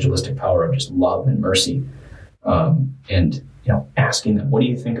evangelistic power of just love and mercy. And asking them, what do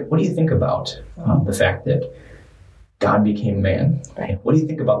you think about the fact that God became man? Right. What do you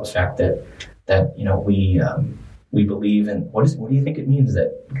think about the fact that we believe in, what do you think it means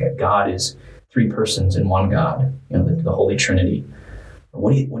that God is three persons in one God, the Holy Trinity?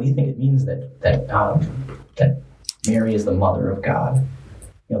 What do you think it means that Mary is the mother of God?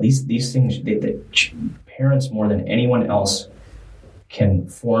 These things that parents more than anyone else can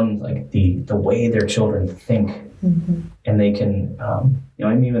form like the way their children think, mm-hmm. and they can. I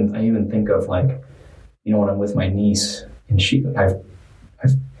even think of like, when I'm with my niece and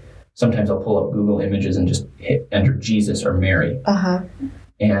sometimes I'll pull up Google Images and just enter Jesus or Mary,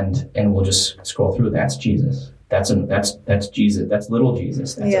 and we'll just scroll through. That's Jesus. That's Jesus. That's little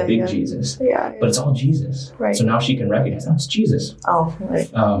Jesus. That's a big Jesus. Yeah. But it's all Jesus. Right. So now she can recognize, it's Jesus. Oh,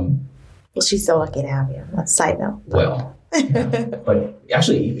 right. Well, she's so lucky to have you. That's a side note. Well, but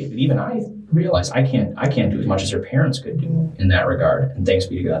actually, even I realize I can't do as much as her parents could do in that regard. And thanks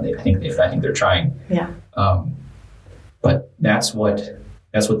be to God, I think they're trying. Yeah. But that's what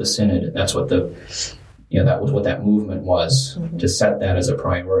the Synod. That's what that was what that movement was, mm-hmm. to set that as a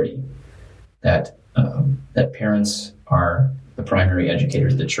priority. That parents are the primary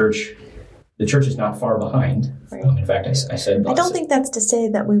educators. The church is not far behind. Right. In fact, I said... I don't think that's to say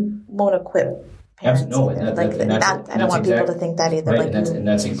that we won't equip parents. No, I don't want people to think that either. Right, and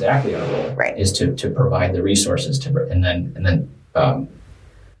that's exactly our role, right. Is to provide the resources and then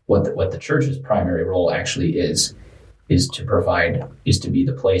what the church's primary role actually is to be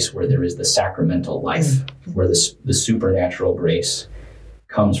the place where there is the sacramental life, mm-hmm. where the supernatural grace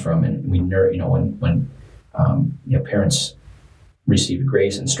comes from, and we when parents receive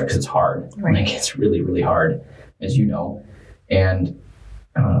grace and strength, because it's hard. Right. Like, it's really, really hard, as you know, and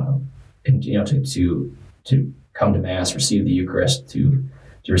to come to Mass, receive the Eucharist, to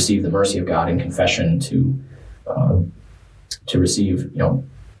receive the mercy of God in confession, to receive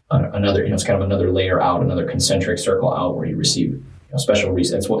another it's kind of another layer out, another concentric circle out, where you receive special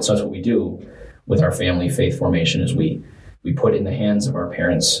reasons. That's what we do with our family faith formation, is we put in the hands of our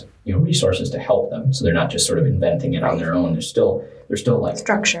parents resources to help them, so they're not just sort of inventing it on their own. There's still like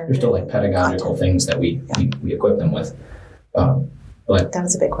structure. There's still like pedagogical things that we equip them with. But that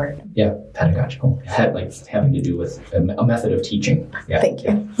was a big word. Yeah, pedagogical, like having to do with a method of teaching. Yeah, thank you.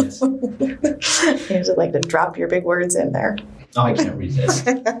 Yeah, yes. You just like to drop your big words in there. Oh, I can't resist.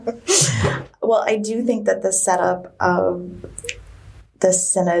 Well, I do think that the setup of the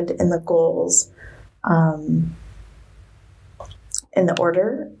Synod and the goals, and the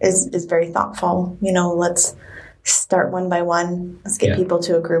order is very thoughtful. Let's start one by one. Let's get people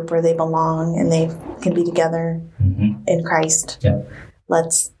to a group where they belong and they can be together, mm-hmm. in Christ. Yeah.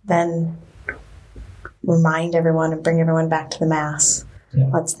 Let's then remind everyone and bring everyone back to the Mass. Yeah.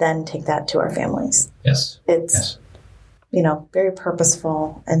 Let's then take that to our families. Yes. It's, very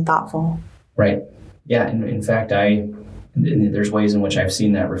purposeful and thoughtful. Right. Yeah. And in fact, there's ways in which I've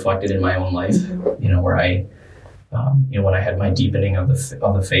seen that reflected in my own life, mm-hmm. Where I, when I had my deepening of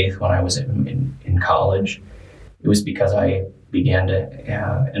the faith when I was in college, it was because I began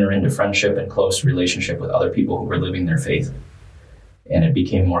to enter into friendship and close relationship with other people who were living their faith. And it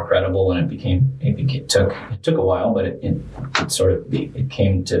became more credible, and it took a while, but it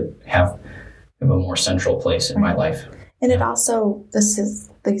came to have a more central place in my life. And it also,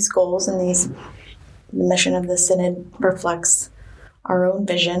 these goals and the mission of the Synod reflects our own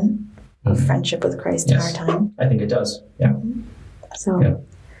vision of friendship with Christ in our time. I think it does. Yeah. So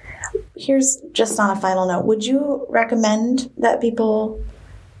here's just on a final note. Would you recommend that people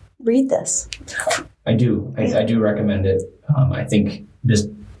read this? I do. I do recommend it. I think just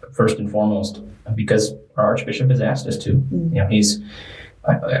first and foremost, because our Archbishop has asked us to.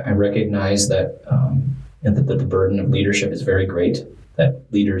 I recognize that that the burden of leadership is very great. That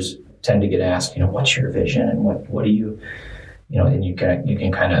leaders tend to get asked, what's your vision, and what do you, and you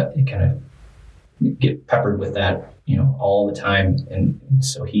can kind of get peppered with that, all the time. And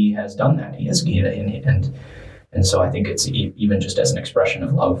so he has done that. And so I think it's even just as an expression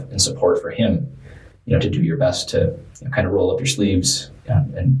of love and support for him, to do your best to kind of roll up your sleeves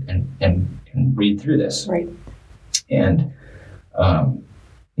and read through this. Right. And,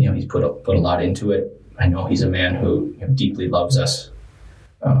 he's put a lot into it. I know he's a man who deeply loves us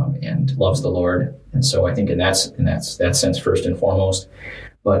and loves the Lord. And so I think in that sense, first and foremost,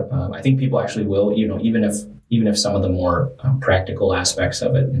 but I think people actually will, even if some of the more practical aspects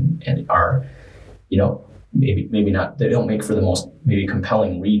of it and are, maybe not, they don't make for the most maybe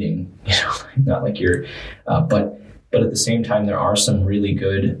compelling reading, not like you're, but at the same time, there are some really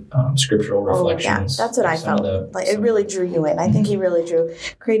good scriptural reflections. Yeah, that's what I felt. It really drew you in. I think he really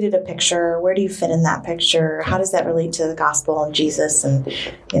created a picture. Where do you fit in that picture? How does that relate to the gospel and Jesus and,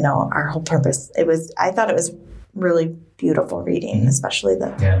 our whole purpose? I thought it was really beautiful reading, especially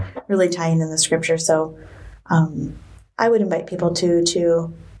really tying in the scripture. So I would invite people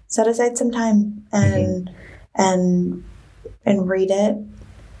to set aside some time and read it.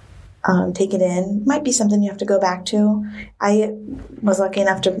 Take it in. Might be something you have to go back to. I was lucky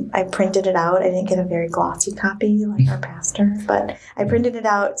enough I printed it out. I didn't get a very glossy copy like our pastor, but I printed it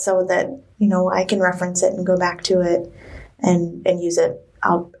out so that, I can reference it and go back to it and use it.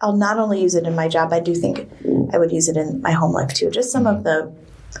 I'll not only use it in my job, I do think I would use it in my home life too. Just some of the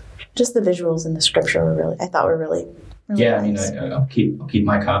visuals in the scripture were really nice. I'll keep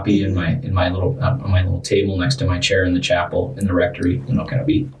my copy in my little table next to my chair in the chapel in the rectory.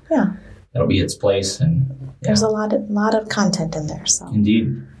 That'll be its place. And there's a lot of content in there. So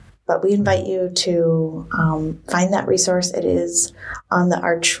indeed. But we invite you to find that resource. It is on the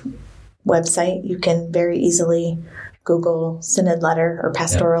Arch website. You can very easily Google Synod Letter or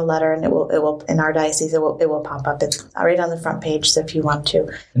Pastoral Letter, and it will in our diocese it will pop up. It's right on the front page. So if you want to,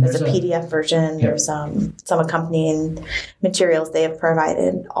 there's a PDF version. Yeah. There's some accompanying materials they have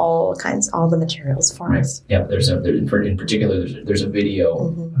provided. All the materials for us. Yeah, in particular there's a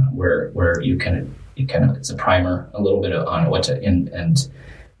video where you kind of it's a primer a little bit on what to and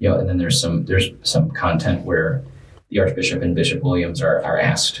then there's some content where the Archbishop and Bishop Williams are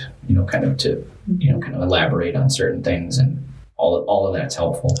asked, kind of elaborate on certain things, and all of that's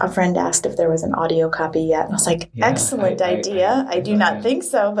helpful. A friend asked if there was an audio copy yet, and I was like, excellent idea. I do not think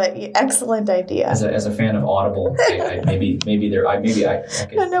so, but excellent idea. As a fan of Audible, maybe I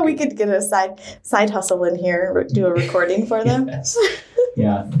could. I know we could get a side hustle in here, do a recording for them. Yes.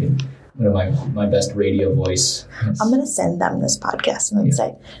 Yeah. One of my best radio voice. I'm going to send them this podcast and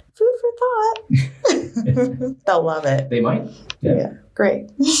say, food for thought. They'll love it. They might. Yeah.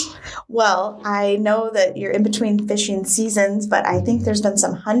 Great. Well, I know that you're in between fishing seasons, but I think there's been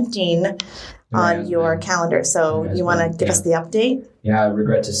some hunting on your calendar. So you want to give us the update? Yeah, I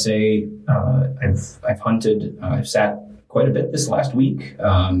regret to say I've hunted. I've sat quite a bit this last week.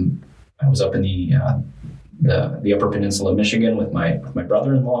 I was up in the Upper Peninsula of Michigan with my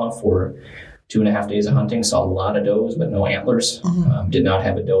brother-in-law for 2.5 days of hunting. Saw a lot of does, but no antlers. Did not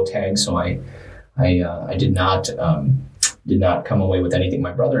have a doe tag, so I did not come away with anything.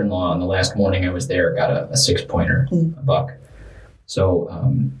 My brother-in-law on the last morning I was there got a 6-pointer, a buck. So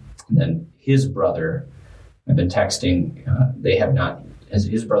and then his brother, I've been texting. They have not.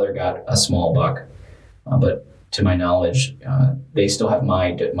 His brother got a small buck, but to my knowledge, they still have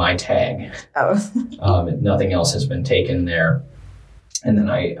my tag. Oh. Nothing else has been taken there. And then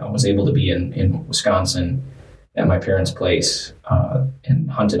I was able to be in Wisconsin at my parents' place and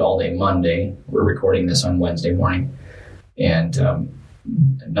hunted all day Monday. We're recording this on Wednesday morning. And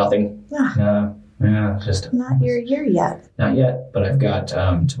nothing. Just not your year yet. Not yet, but I've got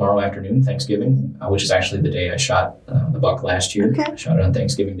tomorrow afternoon, Thanksgiving, which is actually the day I shot the buck last year. Okay. I shot it on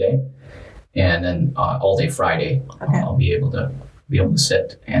Thanksgiving Day. And then all day Friday, I'll be able to be able to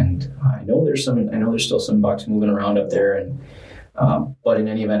sit. And I know there's still some bucks moving around up there, and but in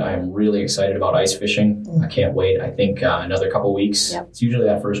any event, I am really excited about ice fishing. I can't wait. I think another couple weeks. Yep. It's usually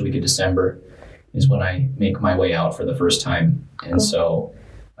that first week of December is when I make my way out for the first time, and so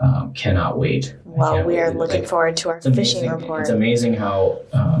cannot wait. Well, we are looking forward to our fishing report. It's amazing how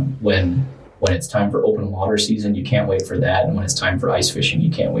when it's time for open water season, you can't wait for that, and when it's time for ice fishing,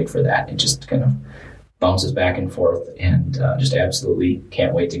 you can't wait for that. It just kind of bounces back and forth, and just absolutely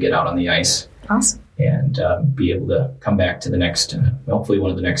can't wait to get out on the ice. Awesome. And be able to come back to the next, hopefully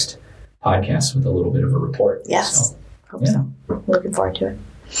one of the next podcasts with a little bit of a report. Yes, hope so. Looking forward to it.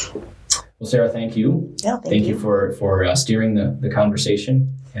 Well, Sara, thank you. Yeah, thank you for steering the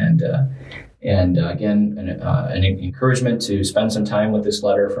conversation, and again, an encouragement to spend some time with this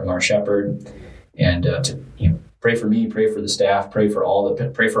letter from our shepherd, and to pray for me, pray for the staff, pray for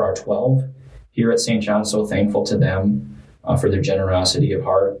our 12 here at St. John. So thankful to them for their generosity of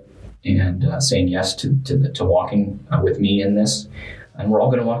heart and saying yes to walking with me in this. And we're all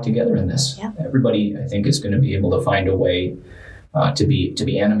going to walk together in this. Yeah. Everybody, I think, is going to be able to find a way to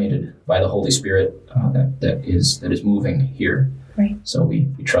be animated by the Holy Spirit that is moving here. Right. So we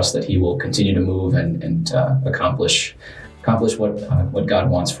trust that He will continue to move and accomplish what God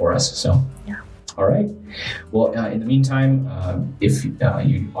wants for us. So. Yeah. All right. Well, in the meantime, if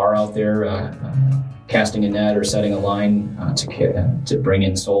you are out there casting a net or setting a line to bring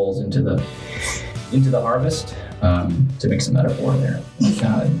in souls into the harvest, to mix a metaphor there,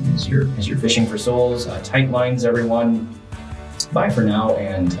 as you're fishing for souls, tight lines, everyone. Bye for now,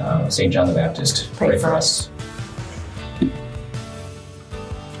 and St. John the Baptist, pray for us.